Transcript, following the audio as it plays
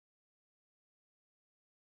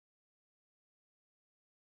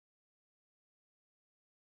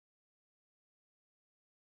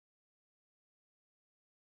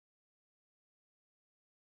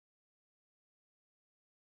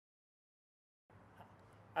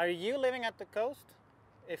Are you living at the coast?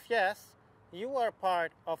 If yes, you are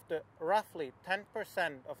part of the roughly 10%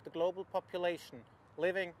 of the global population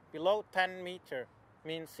living below 10-meter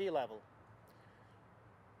mean sea level.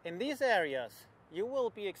 In these areas, you will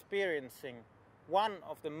be experiencing one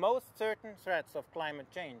of the most certain threats of climate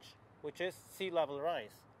change, which is sea level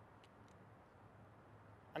rise.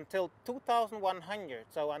 Until 2100,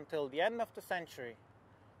 so until the end of the century,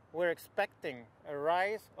 we're expecting a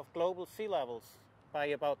rise of global sea levels by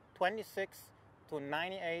about 26 to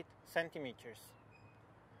 98 centimeters.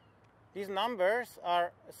 These numbers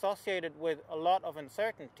are associated with a lot of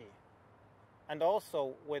uncertainty and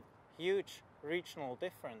also with huge regional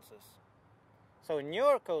differences. So in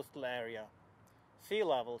your coastal area, sea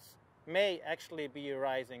levels may actually be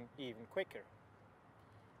rising even quicker.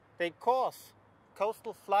 They cause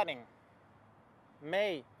coastal flooding,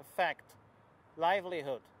 may affect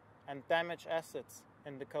livelihood and damage assets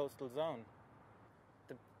in the coastal zone.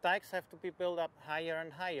 The dikes have to be built up higher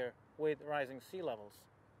and higher with rising sea levels.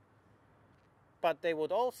 But they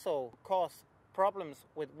would also cause problems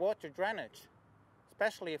with water drainage,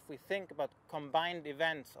 especially if we think about combined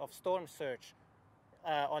events of storm surge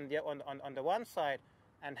on the one side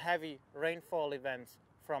and heavy rainfall events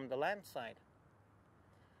from the land side.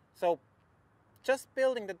 So just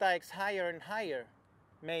building the dikes higher and higher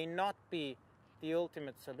may not be the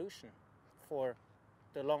ultimate solution for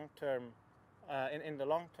the long term, in the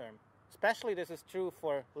long term. Especially this is true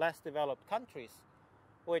for less developed countries,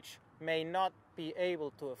 which may not be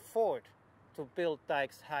able to afford to build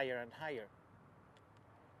dikes higher and higher.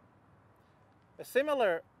 A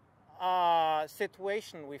similar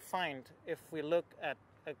situation we find if we look at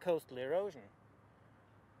coastal erosion.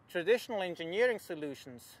 Traditional engineering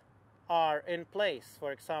solutions are in place.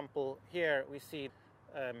 For example, here we see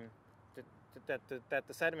that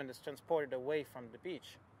the sediment is transported away from the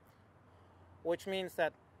beach, which means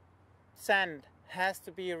that sand has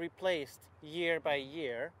to be replaced year by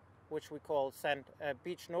year, which we call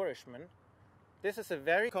beach nourishment. This is a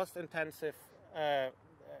very cost-intensive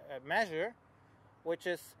measure, which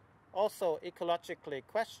is also ecologically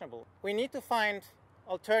questionable. We need to find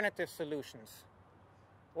alternative solutions.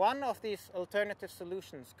 One of these alternative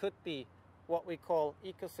solutions could be what we call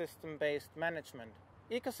ecosystem-based management.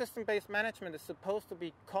 Ecosystem-based management is supposed to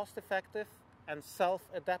be cost-effective and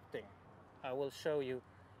self-adapting. I will show you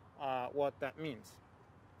what that means.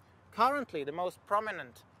 Currently, the most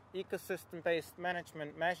prominent ecosystem-based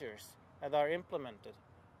management measures that are implemented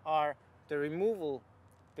are the removal,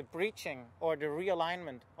 the breaching, or the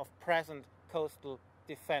realignment of present coastal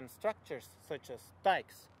defense structures, such as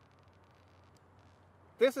dikes.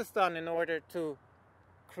 This is done in order to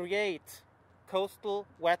create coastal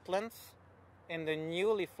wetlands in the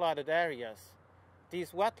newly flooded areas.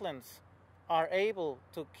 These wetlands are able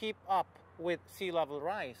to keep up with sea level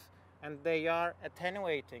rise, and they are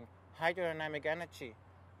attenuating hydrodynamic energy.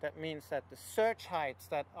 That means that the surge heights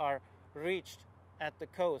that are reached at the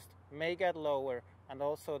coast may get lower, and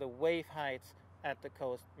also the wave heights at the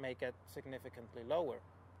coast may get significantly lower.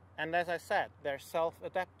 And as I said, they're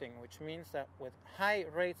self-adapting, which means that with high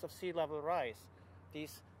rates of sea level rise,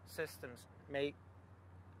 these systems may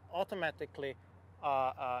automatically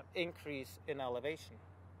increase in elevation.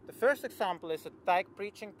 The first example is a dike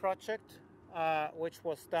breaching project, which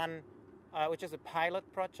is a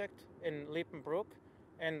pilot project in Liepenbroek,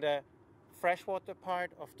 in the freshwater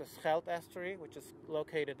part of the Scheldt estuary, which is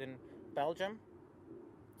located in Belgium.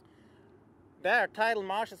 There, tidal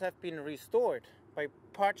marshes have been restored by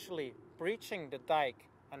partially breaching the dike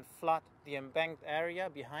and flood the embanked area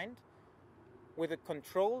behind with a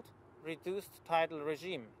controlled, reduced tidal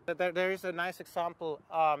regime. There is a nice example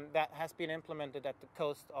that has been implemented at the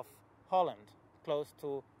coast of Holland, close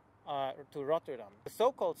to Rotterdam. The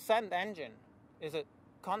so-called sand engine is a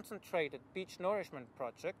concentrated beach nourishment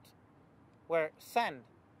project where sand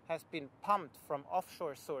has been pumped from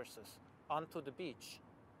offshore sources onto the beach.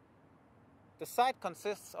 The site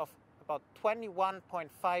consists of about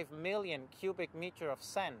 21.5 million cubic meter of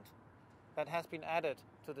sand that has been added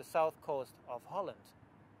to the south coast of Holland.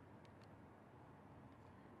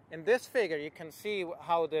 In this figure, you can see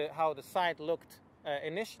how the site looked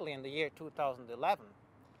initially in the year 2011.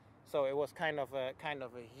 So it was kind of a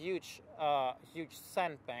huge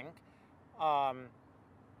sandbank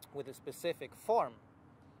with a specific form.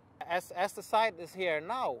 As the site is here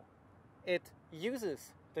now, it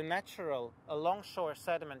uses the natural alongshore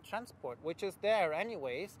sediment transport, which is there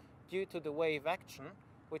anyways due to the wave action,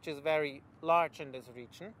 which is very large in this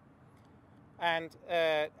region, and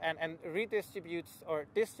redistributes or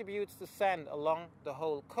distributes the sand along the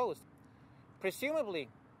whole coast. Presumably,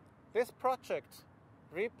 this project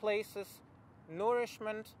replaces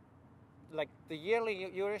nourishment, like the yearly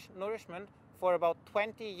nourishment, for about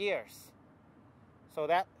 20 years. So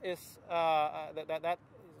that is that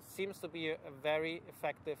seems to be a very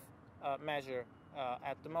effective measure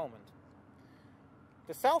at the moment.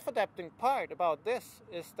 The self-adapting part about this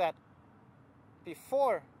is that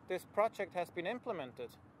before this project has been implemented,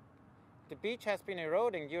 the beach has been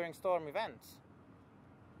eroding during storm events.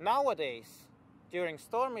 Nowadays, during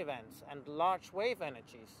storm events and large wave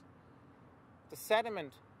energies, the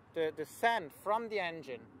sediment, the sand from the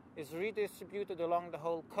engine is redistributed along the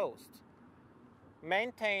whole coast,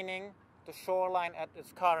 maintaining the shoreline at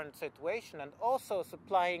its current situation and also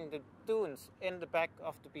supplying the dunes in the back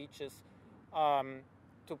of the beaches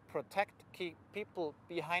to protect people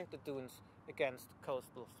behind the dunes against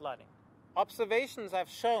coastal flooding. Observations have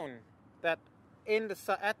shown that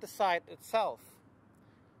at the site itself,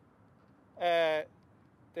 the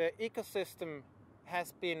ecosystem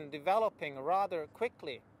has been developing rather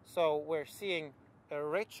quickly. So we're seeing a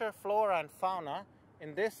richer flora and fauna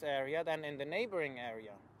in this area than in the neighboring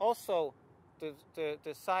area. Also,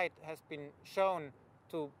 the site has been shown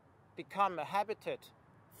to become a habitat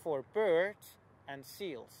for birds and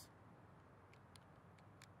seals.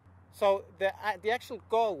 So the actual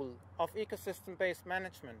goal of ecosystem-based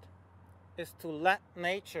management is to let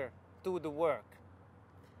nature do the work.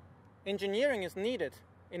 Engineering is needed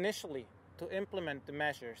initially to implement the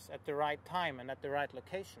measures at the right time and at the right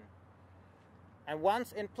location. And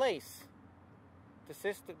once in place,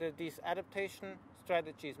 these adaptation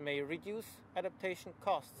strategies may reduce adaptation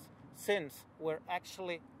costs, since we're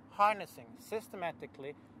actually harnessing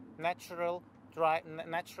systematically natural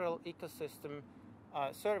ecosystem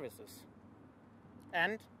services,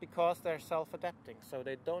 and because they're self-adapting, so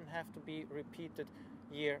they don't have to be repeated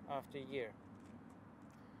year after year.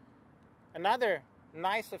 Another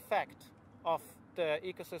nice effect of the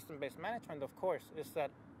ecosystem-based management, of course, is that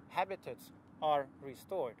habitats are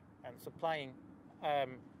restored and supplying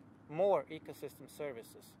more ecosystem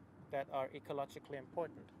services that are ecologically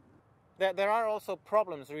important. There are also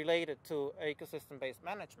problems related to ecosystem-based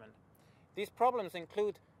management. These problems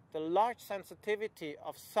include the large sensitivity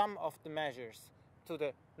of some of the measures to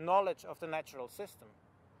the knowledge of the natural system.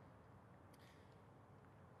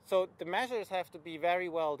 So the measures have to be very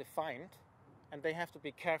well defined and they have to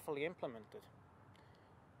be carefully implemented.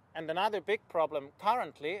 And another big problem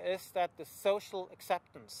currently is that the social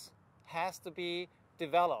acceptance has to be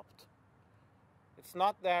developed. It's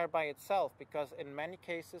not there by itself, because in many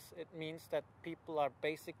cases it means that people are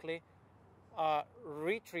basically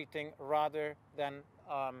retreating rather than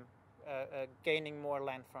gaining more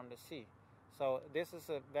land from the sea. So this is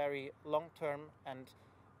a very long-term and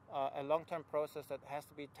a long-term process that has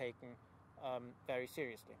to be taken very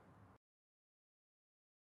seriously.